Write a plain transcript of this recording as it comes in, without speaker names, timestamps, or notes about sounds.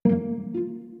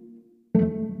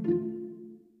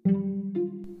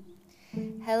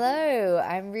Hello,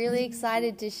 I'm really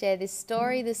excited to share this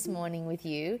story this morning with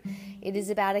you. It is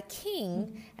about a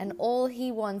king and all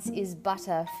he wants is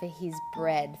butter for his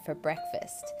bread for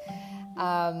breakfast.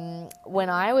 When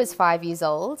I was 5 years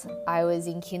old, I was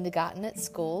in kindergarten at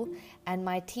school and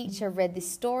my teacher read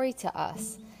this story to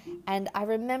us. And I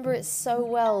remember it so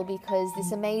well because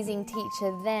this amazing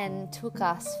teacher then took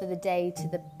us for the day to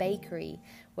the bakery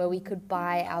where we could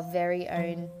buy our very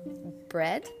own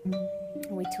bread.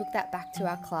 We took that back to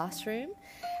our classroom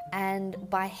and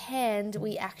by hand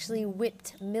we actually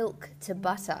whipped milk to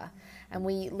butter and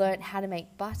we learnt how to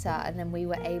make butter and then we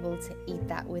were able to eat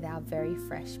that with our very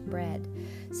fresh bread.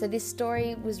 So this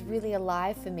story was really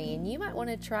alive for me, and you might want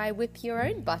to try whip your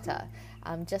own butter,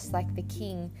 just like the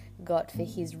king got for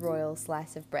his royal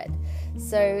slice of bread.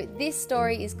 So this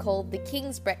story is called The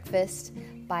King's Breakfast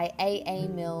by A.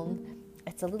 Milne.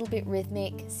 It's a little bit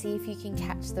rhythmic. See if you can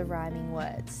catch the rhyming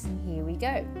words. Here we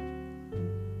go.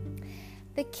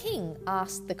 The king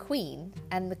asked the queen,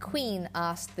 and the queen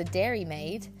asked the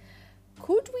dairymaid,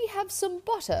 "Could we have some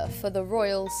butter for the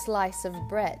royal slice of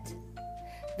bread?"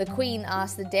 The queen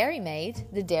asked the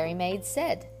dairymaid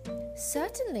said,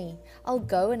 "Certainly, I'll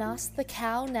go and ask the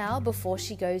cow now before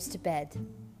she goes to bed."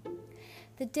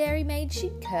 The dairymaid, she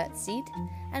curtsied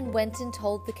and went and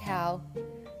told the cow,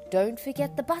 "Don't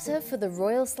forget the butter for the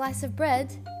royal slice of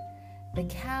bread." The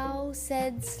cow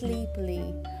said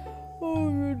sleepily, "Oh,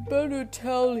 you'd better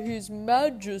tell His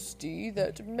Majesty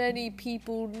that many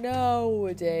people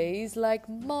nowadays like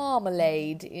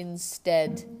marmalade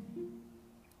instead."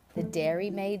 The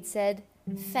dairymaid said,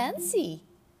 "Fancy,"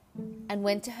 and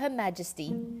went to Her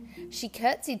Majesty. She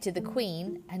curtsied to the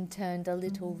Queen and turned a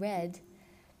little red.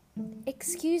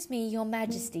 "Excuse me, Your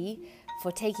Majesty,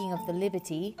 for taking of the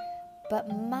liberty, but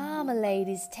marmalade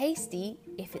is tasty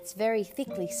if it's very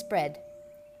thickly spread."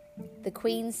 The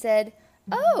Queen said,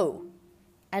 "Oh,"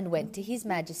 and went to His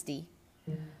Majesty.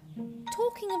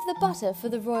 "Talking of the butter for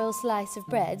the royal slice of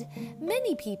bread,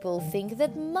 many people think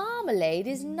that marmalade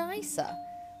is nicer.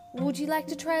 Would you like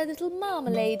to try a little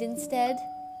marmalade instead?"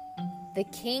 The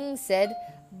king said,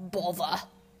 "Bother."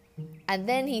 And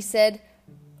then he said,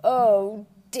 "Oh,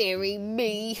 dearie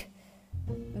me."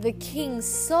 The king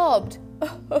sobbed,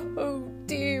 "Oh,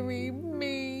 dearie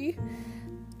me,"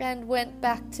 and went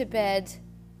back to bed.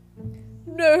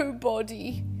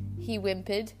 "Nobody," he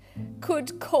whimpered,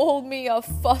 "could call me a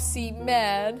fussy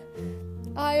man.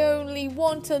 I only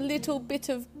want a little bit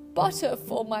of butter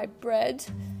for my bread."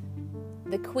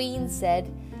 The queen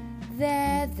said,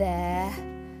 "There, there,"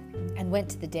 and went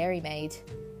to the dairymaid.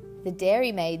 The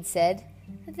dairymaid said,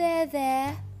 "There,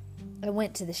 there," and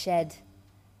went to the shed.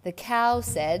 The cow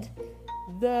said,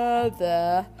 "There,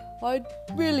 there, I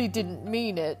really didn't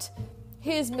mean it.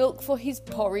 Here's milk for his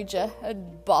porringer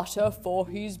and butter for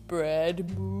his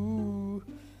bread. Moo."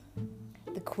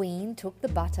 The queen took the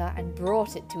butter and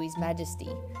brought it to His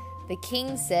Majesty. The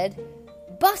king said,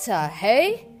 "Butter,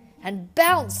 hey?" and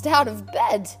bounced out of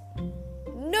bed.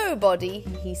 "Nobody,"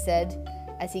 he said,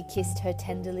 as he kissed her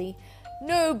tenderly.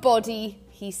 "Nobody,"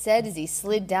 he said as he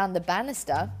slid down the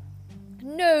banister.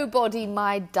 "Nobody,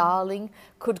 my darling,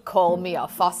 could call me a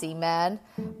fussy man,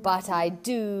 but I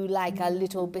do like a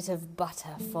little bit of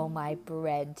butter for my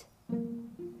bread."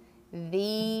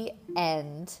 The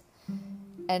end.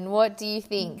 And what do you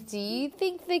think? Do you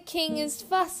think the king is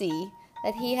fussy?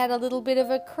 That he had a little bit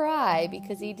of a cry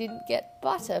because he didn't get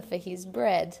butter for his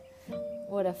bread?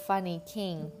 What a funny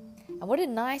king. And what a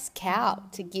nice cow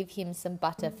to give him some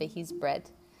butter for his bread.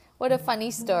 What a funny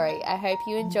story. I hope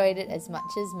you enjoyed it as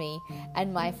much as me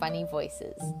and my funny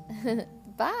voices.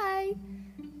 Bye.